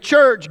 and the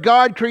church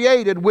God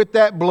created with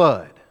that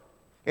blood.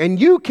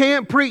 And you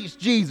can't preach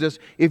Jesus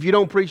if you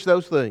don't preach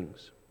those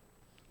things.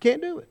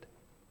 Can't do it.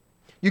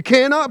 You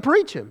cannot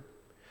preach Him.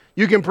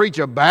 You can preach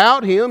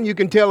about Him. You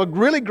can tell a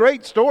really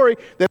great story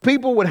that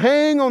people would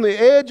hang on the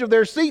edge of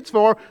their seats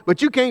for,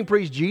 but you can't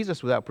preach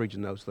Jesus without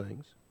preaching those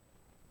things.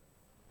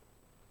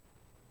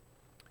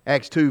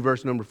 Acts 2,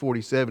 verse number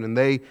 47, and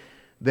they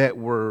that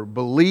were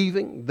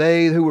believing,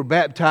 they who were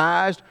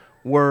baptized,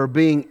 were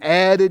being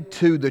added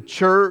to the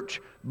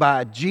church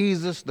by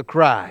Jesus the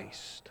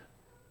Christ.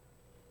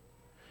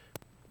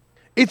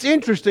 It's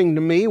interesting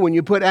to me when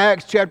you put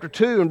Acts chapter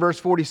 2 and verse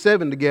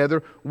 47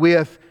 together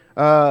with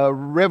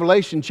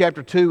Revelation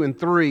chapter 2 and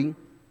 3.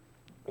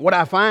 What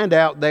I find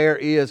out there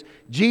is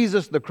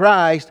Jesus the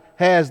Christ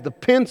has the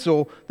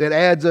pencil that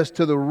adds us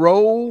to the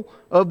roll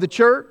of the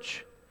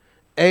church.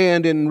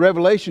 And in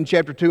Revelation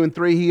chapter 2 and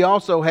 3, He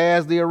also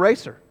has the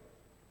eraser.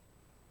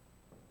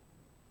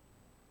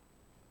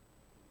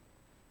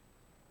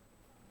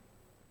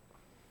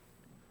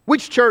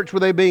 Which church were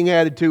they being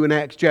added to in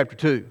Acts chapter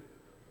 2?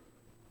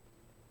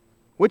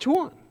 Which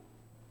one?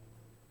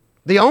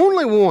 The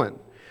only one.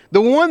 The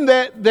one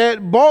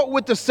that bought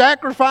with the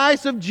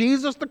sacrifice of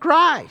Jesus the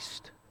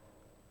Christ.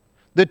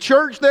 The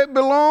church that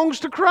belongs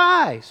to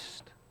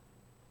Christ.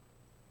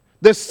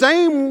 The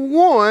same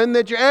one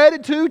that you're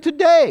added to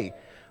today.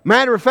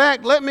 Matter of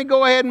fact, let me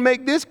go ahead and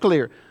make this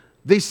clear.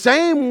 The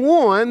same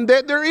one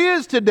that there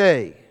is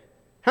today.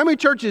 How many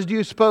churches do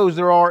you suppose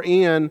there are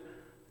in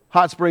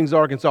Hot Springs,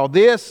 Arkansas?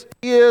 This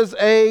is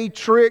a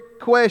trick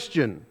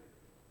question.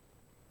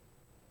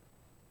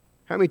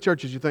 How many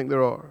churches do you think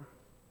there are?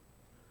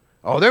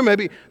 Oh,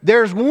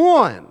 there's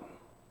one.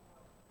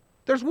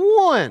 There's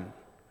one.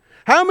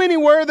 How many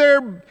were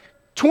there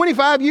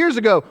 25 years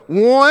ago?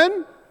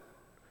 One.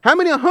 How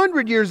many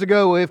 100 years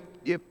ago, if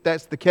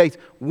that's the case?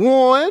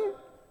 One.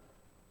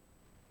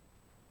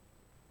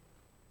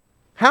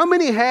 How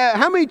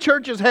many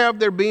churches have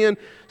there been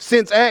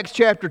since Acts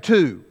chapter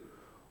 2?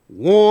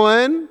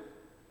 One.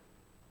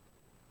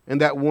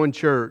 And that one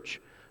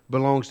church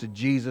belongs to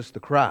Jesus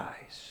the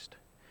Christ.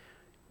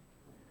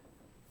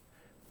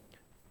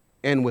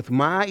 And with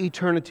my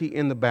eternity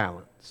in the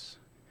balance,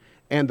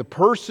 and the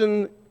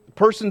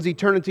person's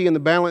eternity in the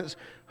balance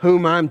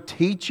whom I'm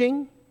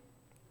teaching,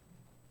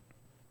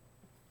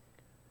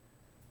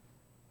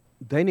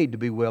 they need to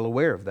be well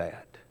aware of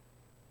that.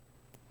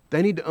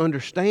 They need to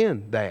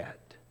understand that.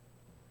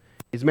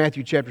 It's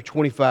Matthew chapter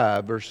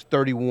 25, verse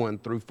 31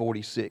 through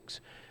 46,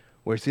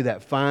 where you see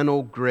that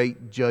final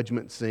great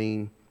judgment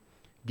scene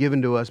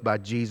given to us by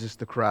Jesus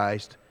the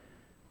Christ,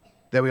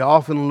 that we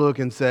often look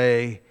and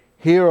say,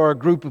 here are a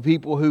group of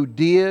people who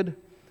did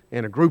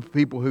and a group of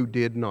people who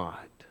did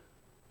not.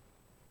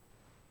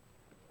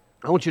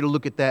 I want you to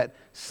look at that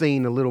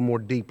scene a little more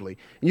deeply.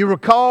 And you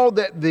recall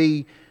that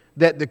the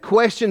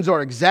questions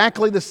are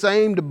exactly the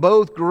same to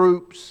both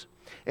groups,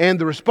 and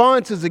the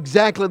response is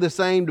exactly the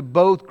same to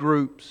both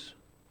groups.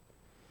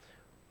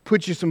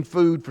 Put you some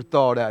food for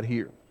thought out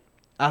here.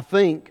 I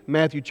think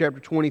Matthew chapter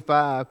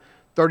 25,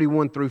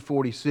 31 through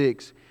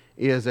 46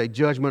 is a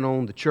judgment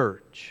on the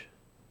church.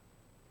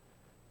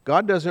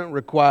 God doesn't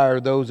require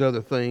those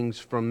other things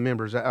from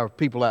members or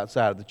people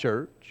outside of the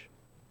church.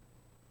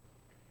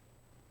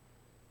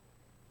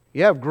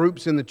 You have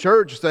groups in the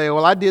church say,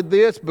 well, I did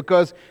this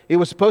because it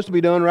was supposed to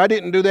be done, or I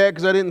didn't do that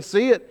because I didn't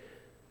see it.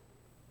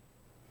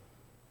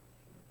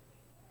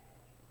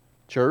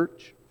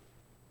 Church,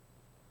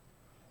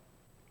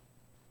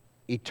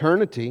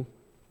 eternity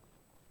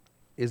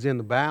is in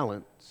the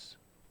balance.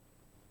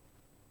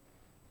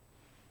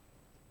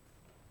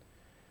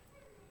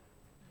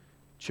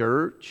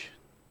 Church,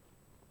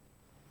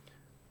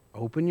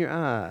 open your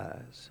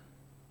eyes.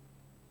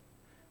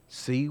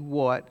 See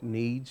what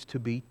needs to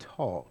be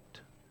taught.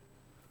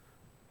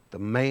 The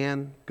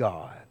man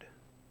God,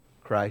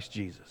 Christ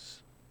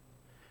Jesus.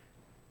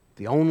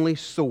 The only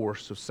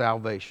source of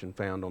salvation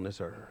found on this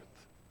earth.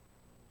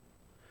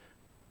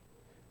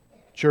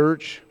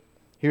 Church,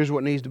 here's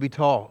what needs to be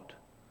taught.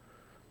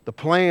 The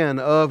plan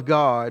of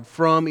God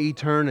from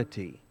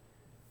eternity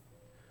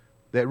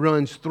that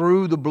runs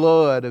through the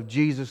blood of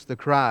Jesus the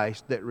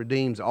Christ that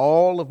redeems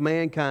all of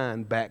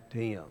mankind back to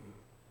Him.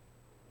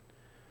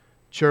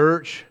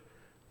 Church,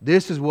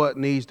 this is what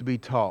needs to be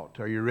taught.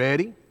 Are you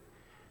ready?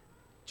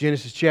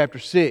 Genesis chapter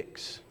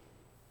 6.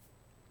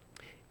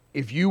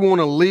 If you want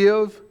to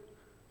live,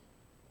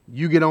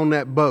 you get on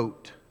that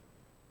boat.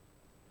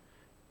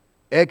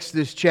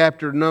 Exodus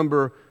chapter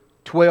number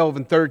 12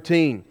 and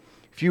 13.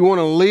 If you want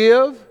to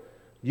live,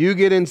 you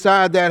get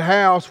inside that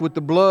house with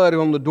the blood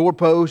on the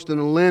doorpost and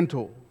the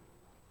lintel.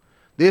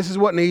 This is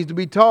what needs to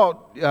be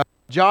taught.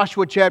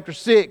 Joshua chapter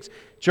 6.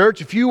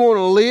 Church, if you want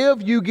to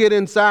live, you get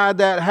inside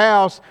that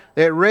house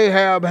that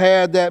Rahab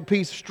had that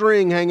piece of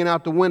string hanging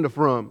out the window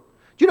from.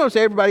 Did you notice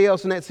everybody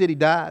else in that city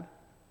died?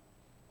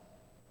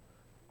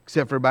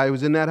 Except for everybody who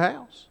was in that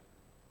house.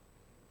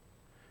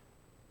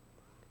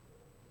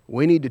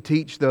 We need to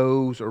teach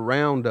those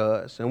around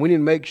us, and we need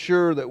to make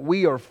sure that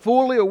we are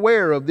fully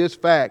aware of this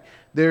fact.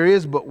 There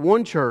is but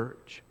one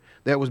church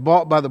that was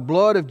bought by the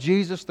blood of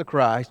Jesus the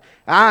Christ.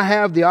 I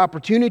have the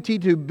opportunity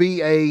to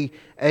be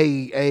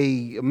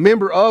a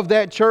member of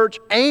that church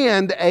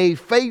and a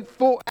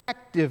faithful,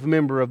 active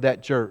member of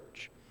that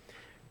church.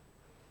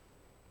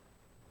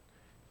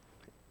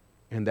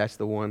 And that's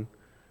the one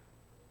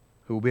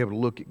who will be able to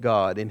look at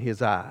God in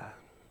His eye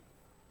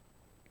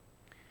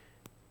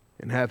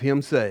and have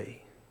Him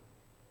say,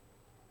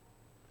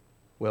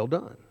 "Well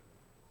done."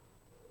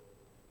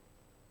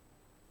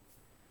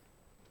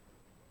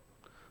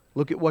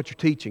 Look at what you're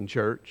teaching,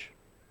 church.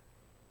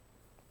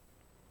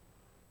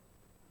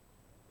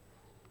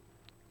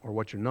 Or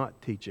what you're not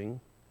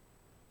teaching.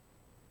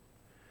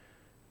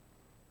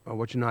 Or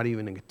what you're not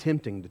even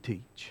attempting to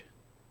teach.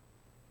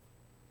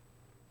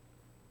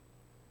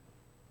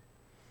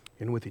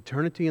 And with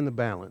eternity in the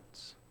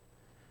balance,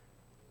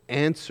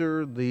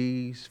 answer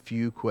these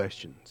few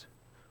questions.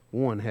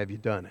 One, have you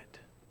done it?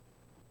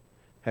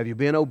 Have you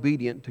been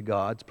obedient to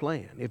God's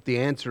plan? If the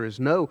answer is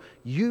no,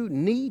 you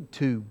need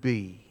to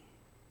be.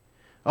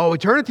 Oh,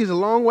 eternity is a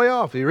long way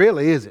off. It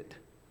really isn't.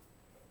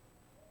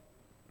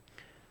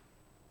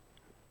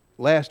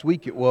 Last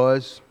week it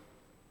was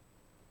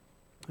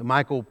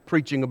Michael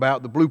preaching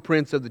about the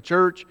blueprints of the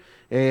church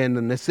and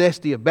the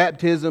necessity of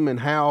baptism and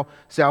how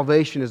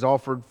salvation is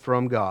offered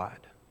from God.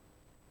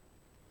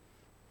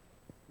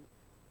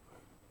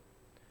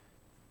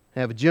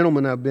 I have a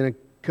gentleman I've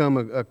become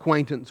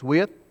acquaintance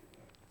with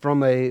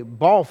from a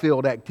ball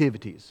field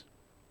activities.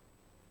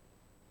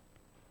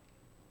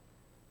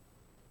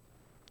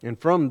 And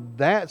from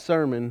that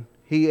sermon,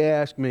 he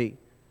asked me,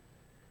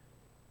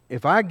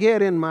 if I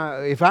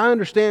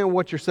understand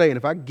what you're saying,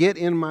 if I get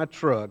in my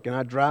truck and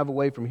I drive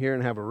away from here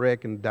and have a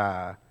wreck and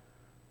die,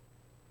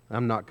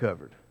 I'm not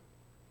covered.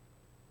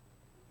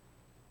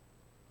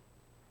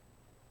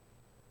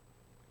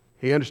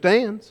 He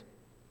understands.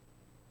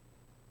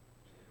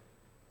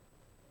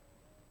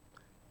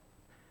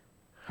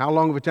 How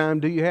long of a time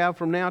do you have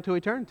from now to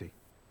eternity?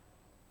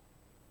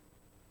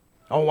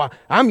 Oh,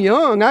 I'm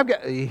young. I've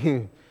got...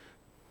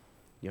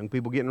 Young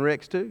people getting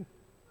wrecks too.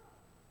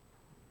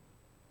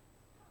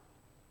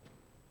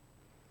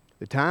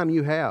 The time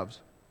you have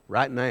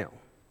right now,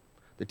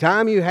 the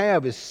time you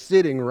have is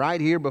sitting right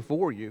here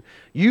before you.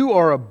 You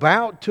are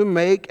about to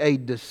make a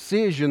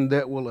decision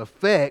that will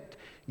affect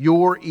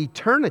your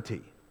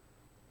eternity,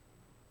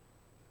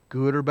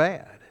 good or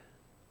bad.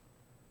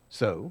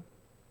 So,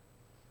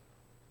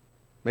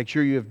 make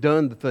sure you have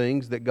done the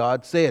things that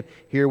God said.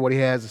 Hear what He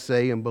has to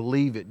say and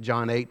believe it.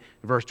 John 8,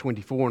 verse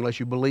 24,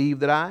 unless you believe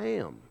that I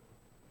am,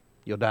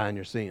 you'll die in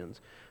your sins.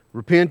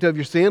 Repent of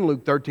your sin,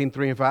 Luke 13,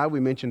 3 and 5, we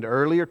mentioned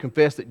earlier.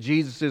 Confess that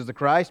Jesus is the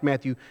Christ,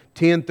 Matthew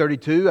 10,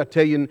 32. I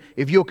tell you,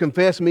 if you'll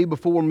confess me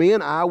before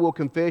men, I will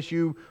confess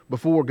you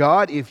before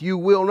God. If you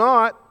will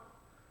not,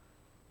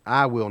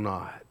 I will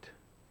not.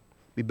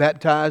 Be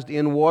baptized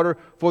in water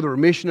for the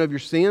remission of your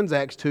sins,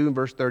 Acts 2 and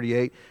verse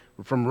 38.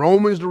 From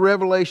Romans to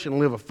Revelation,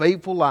 live a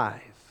faithful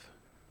life.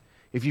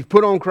 If you've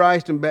put on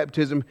Christ in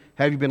baptism,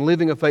 have you been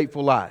living a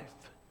faithful life?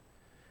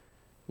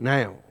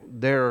 Now,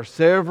 there are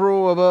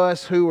several of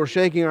us who are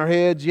shaking our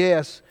heads,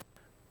 yes.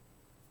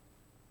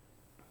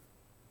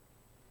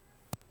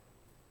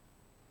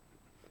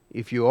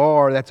 If you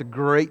are, that's a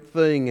great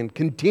thing, and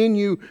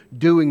continue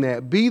doing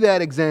that. Be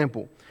that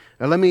example.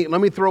 Now, let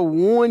me throw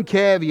one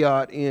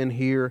caveat in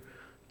here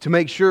to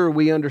make sure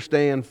we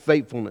understand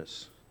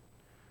faithfulness.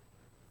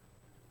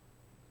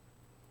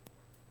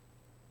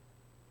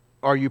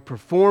 Are you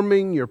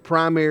performing your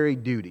primary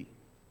duty?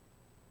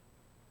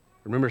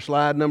 Remember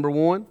slide number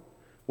 1?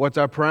 What's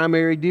our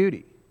primary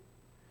duty?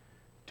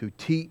 To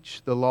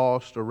teach the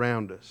lost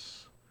around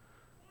us.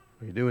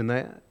 Are you doing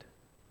that?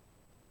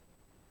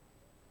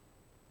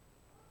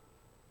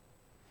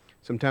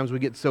 Sometimes we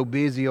get so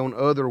busy on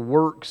other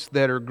works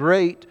that are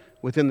great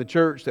within the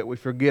church that we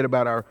forget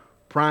about our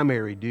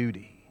primary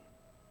duty.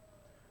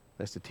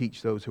 That's to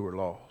teach those who are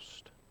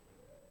lost.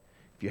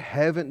 If you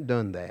haven't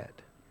done that,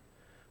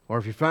 or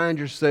if you find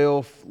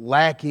yourself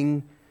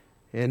lacking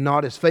and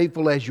not as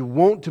faithful as you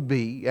want to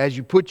be, as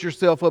you put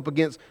yourself up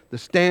against the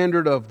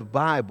standard of the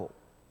Bible,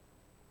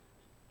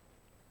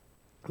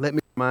 let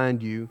me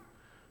remind you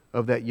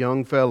of that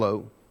young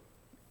fellow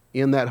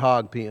in that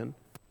hog pen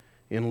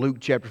in Luke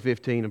chapter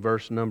 15 and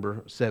verse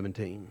number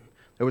 17.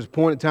 There was a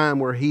point in time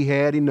where he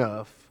had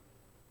enough.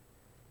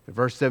 And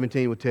verse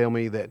 17 would tell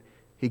me that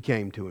he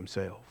came to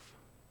himself.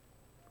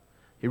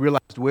 He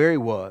realized where he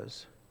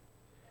was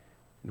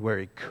and where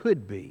he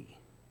could be.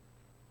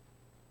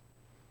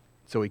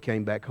 So he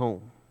came back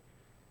home.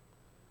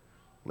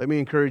 Let me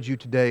encourage you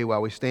today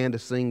while we stand to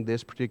sing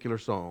this particular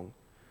song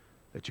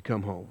that you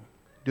come home.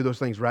 Do those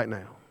things right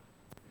now.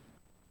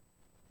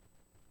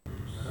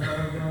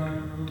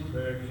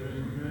 perfection.